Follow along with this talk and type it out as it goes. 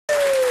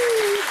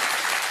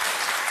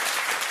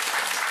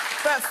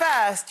But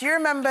first, do you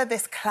remember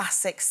this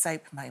classic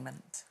soap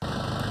moment?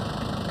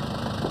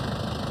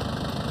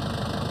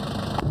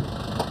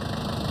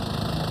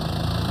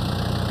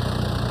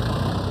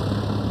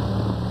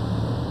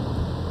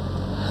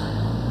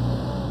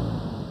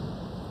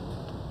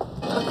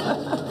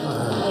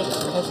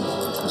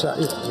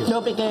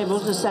 Nobody gave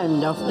us a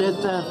send-off, did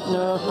they?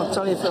 No, I'll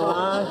tell you for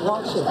why. Of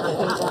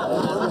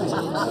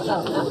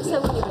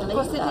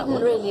course, they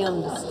didn't really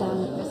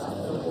understand.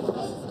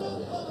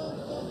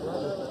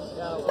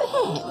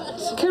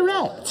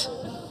 Correct.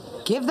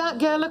 Give that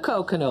girl a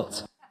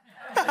coconut.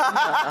 It's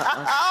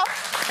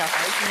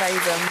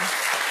amazing.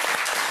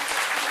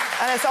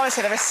 And it's,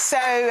 honestly, there are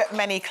so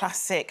many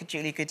classic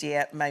Julie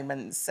Goodyear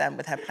moments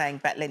with her playing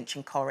Bet Lynch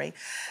in Corrie.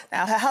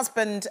 Now, her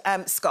husband,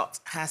 Scott,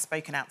 has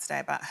spoken out today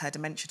about her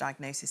dementia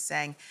diagnosis,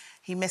 saying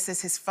he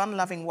misses his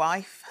fun-loving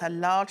wife, her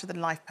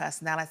larger-than-life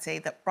personality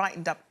that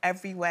brightened up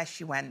everywhere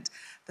she went,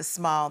 the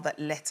smile that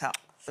lit up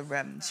the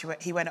room.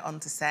 He went on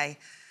to say,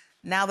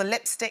 now the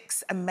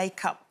lipsticks and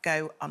makeup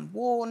go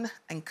unworn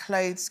and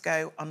clothes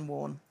go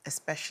unworn,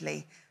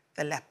 especially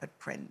the leopard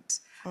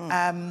print. You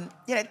know,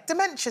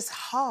 dementia's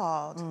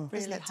hard,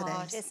 isn't it,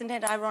 today? Isn't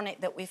it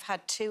ironic that we've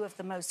had two of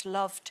the most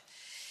loved,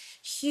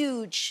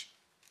 huge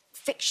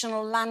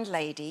fictional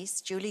landladies,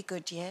 Julie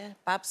Goodyear,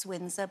 Babs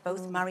Windsor,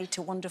 both married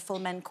to wonderful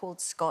men called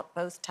Scott,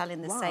 both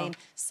telling the same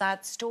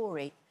sad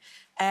story.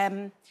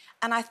 And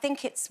I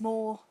think it's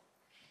more...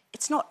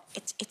 It's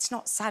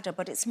not sadder,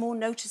 but it's more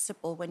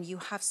noticeable when you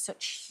have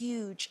such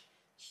huge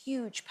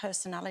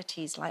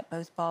personalities like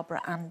both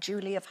Barbara and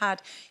Julie have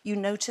had. You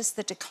notice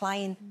the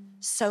decline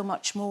so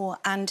much more.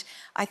 And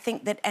I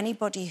think that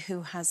anybody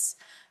who has,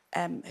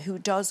 who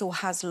does or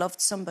has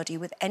loved somebody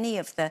with any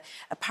of the...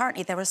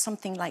 Apparently, there are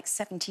something like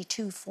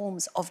 72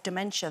 forms of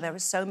dementia. There are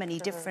so many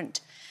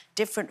different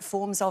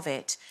forms of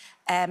it.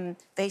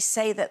 They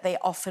say that they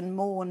often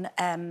mourn...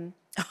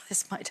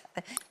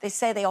 They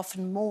say they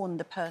often mourn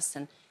the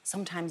person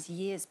sometimes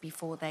years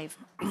before they've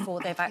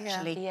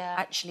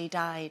actually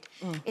died.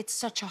 It's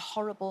such a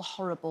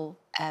horrible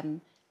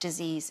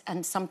disease,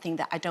 and something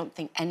that I don't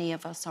think any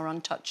of us are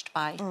untouched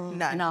by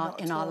in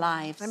our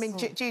lives. I mean,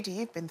 Judy,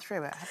 you've been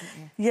through it, haven't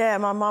you? Yeah,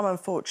 my mum,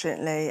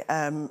 unfortunately,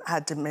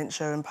 had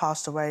dementia and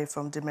passed away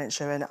from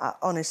dementia, and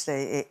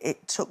honestly,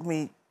 it took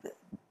me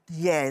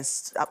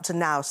years, up to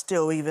now,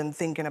 still even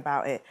thinking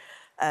about it,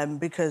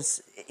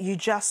 because you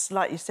just,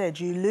 like you said,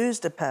 you lose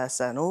the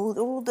person.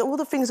 All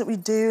the things that we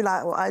do,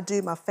 like what I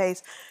do, my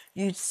face,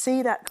 you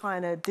see that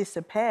kind of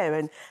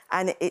disappear,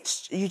 and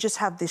you just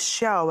have this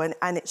show,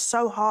 and it's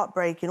so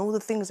heartbreaking. All the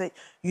things that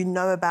you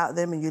know about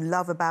them and you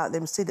love about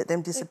them, see that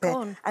them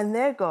disappear, and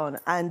they're gone.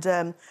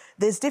 And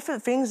there's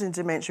different things in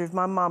dementia. With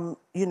my mum,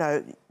 you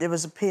know, there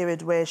was a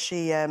period where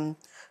she's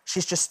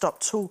just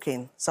stopped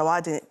talking, so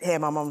I didn't hear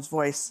my mum's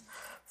voice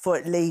for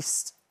at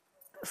least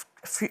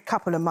a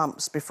couple of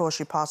months before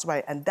she passed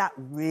away, and that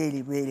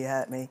really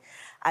hurt me.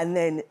 And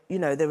then, you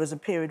know, there was a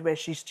period where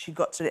she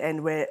got to the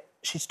end where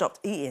she stopped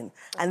eating,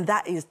 and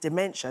that is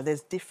dementia.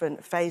 There's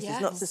different phases,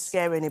 not to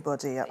scare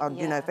anybody.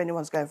 You know, if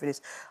anyone's going through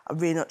this, I'm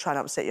really not trying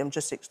to upset you. I'm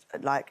just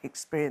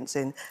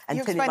experiencing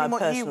and telling my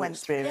personal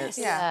experience.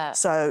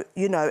 So,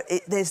 you know,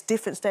 there's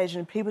different stages,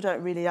 and people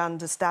don't really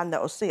understand that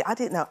or see. I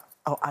didn't know.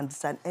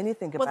 Understand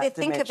anything about dementia. Well,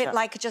 they think of it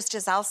like just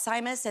as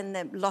Alzheimer's and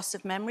the loss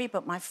of memory,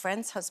 but my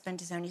friend's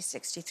husband is only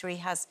 63,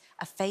 has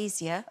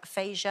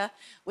aphasia,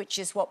 which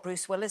is what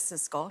Bruce Willis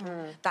has got.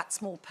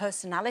 That's more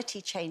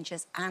personality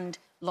changes and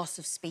loss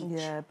of speech.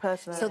 Yeah,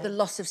 personality. So the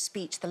loss of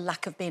speech, the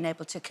lack of being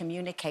able to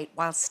communicate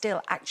while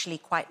still actually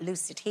quite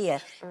lucid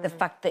here, the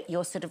fact that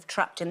you're sort of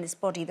trapped in this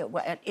body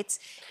that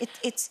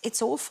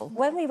it's awful.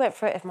 When we went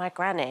through it with my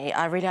granny,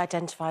 I really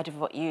identified with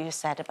what you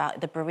said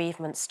about the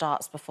bereavement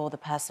starts before the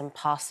person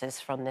passes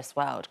from this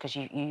world, because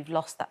you've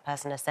lost that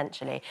person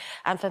essentially.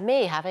 And for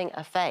me, having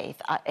a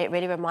faith, it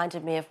really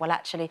reminded me of, well,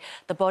 actually,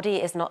 the body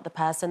is not the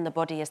person, the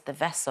body is the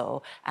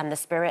vessel, and the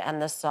spirit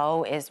and the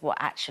soul is what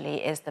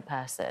actually is the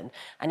person.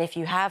 And if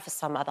you have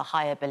some other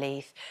higher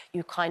belief,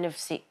 you kind of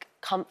seek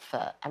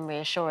comfort and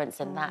reassurance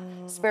in that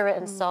spirit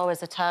and soul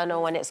is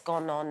eternal and it's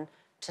gone on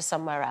to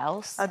somewhere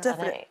else.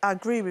 I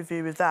agree with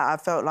you with that. I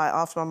felt like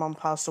after my mum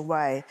passed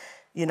away,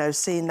 you know,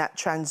 seeing that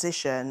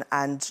transition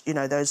and, you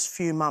know, those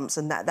few months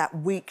and that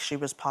week she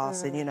was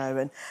passing, you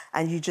know,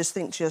 and you just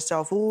think to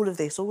yourself, all of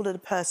this, all of the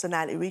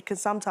personality, we can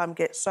sometimes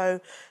get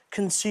so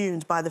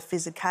consumed by the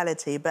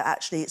physicality, but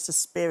actually it's the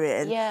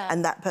spirit,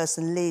 and that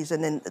person leaves.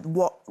 And then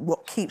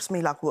what keeps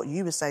me, like what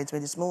you were saying to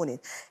me this morning,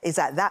 is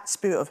that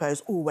spirit of hers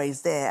is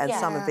always there, and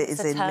some of it is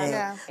in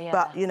me.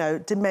 But, you know,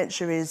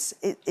 dementia is,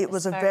 it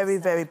was a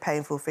very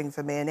painful thing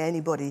for me, and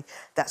anybody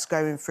that's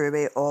going through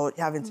it or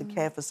having to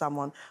care for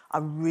someone, I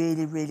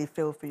really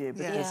feel for you,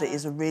 because it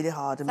is a really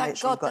hard, and make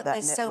sure you've got that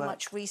network. Thank God that there's so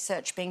much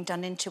research being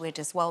done into it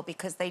as well,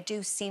 because they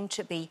do seem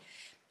to be...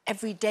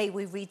 Every day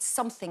we read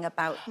something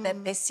about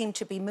them. They seem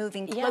to be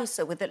moving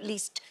closer with at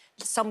least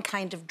some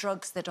kind of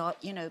drugs that are,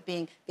 you know,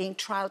 being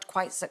trialled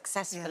quite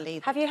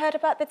successfully. Have you heard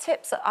about the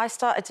tips? I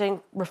started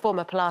doing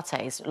reformer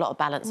Pilates, a lot of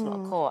balance, a lot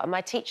of core, and my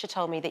teacher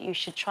told me that you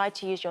should try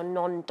to use your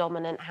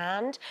non-dominant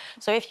hand.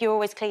 So if you're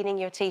always cleaning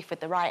your teeth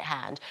with the right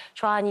hand,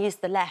 try and use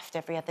the left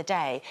every other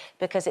day,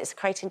 because it's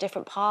creating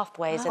different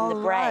pathways in the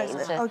brain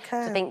to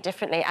think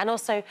differently. And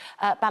also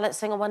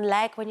balancing on one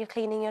leg when you're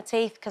cleaning your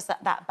teeth, because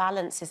that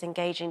balance is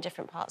engaging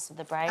different parts of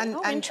the brain.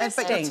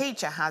 But your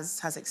teacher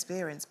has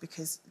experience,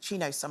 because she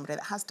knows somebody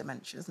that has dementia,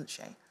 doesn't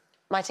she?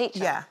 My teacher?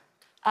 Yeah.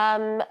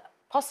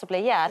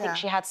 Possibly, yeah. I think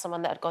she had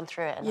someone that had gone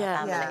through it in her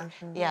family.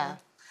 Yeah.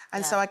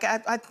 And so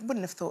I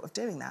wouldn't have thought of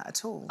doing that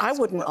at all. I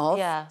wouldn't have.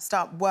 Yeah.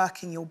 Start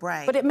working your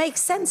brain. But it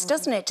makes sense,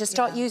 doesn't it, to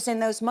start using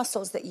those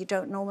muscles that you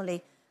don't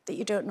normally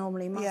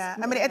muscle. Yeah,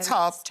 I mean, it's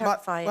hard. It's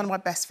terrifying. One of my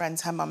best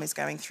friends, her mum is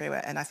going through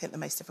it, and I think the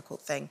most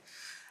difficult thing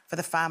for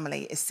the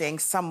family is seeing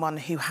someone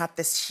who had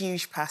this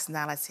huge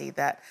personality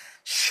that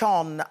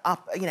shone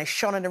up, you know,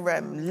 shone in a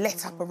room,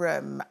 lit up a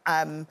room,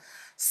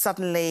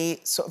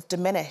 suddenly sort of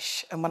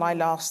diminish. And when I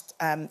last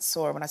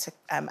saw her, when I took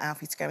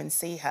Alfie to go and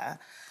see her,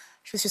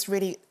 she was just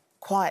really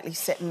quietly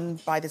sitting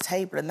by the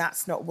table, and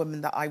that's not a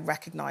woman that I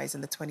recognise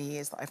in the 20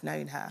 years that I've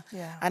known her.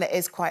 Yeah. And it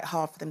is quite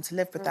hard for them to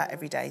live with that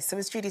every day. So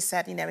as Julie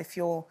said, you know, if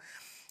you're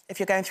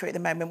going through it at the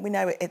moment, we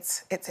know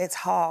it's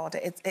hard.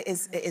 It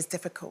is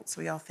difficult.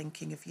 So we are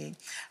thinking of you,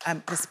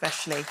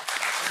 especially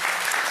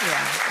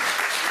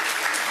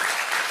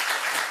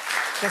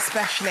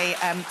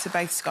to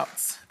both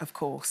Scots, of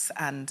course,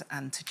 and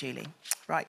to Julie. Right.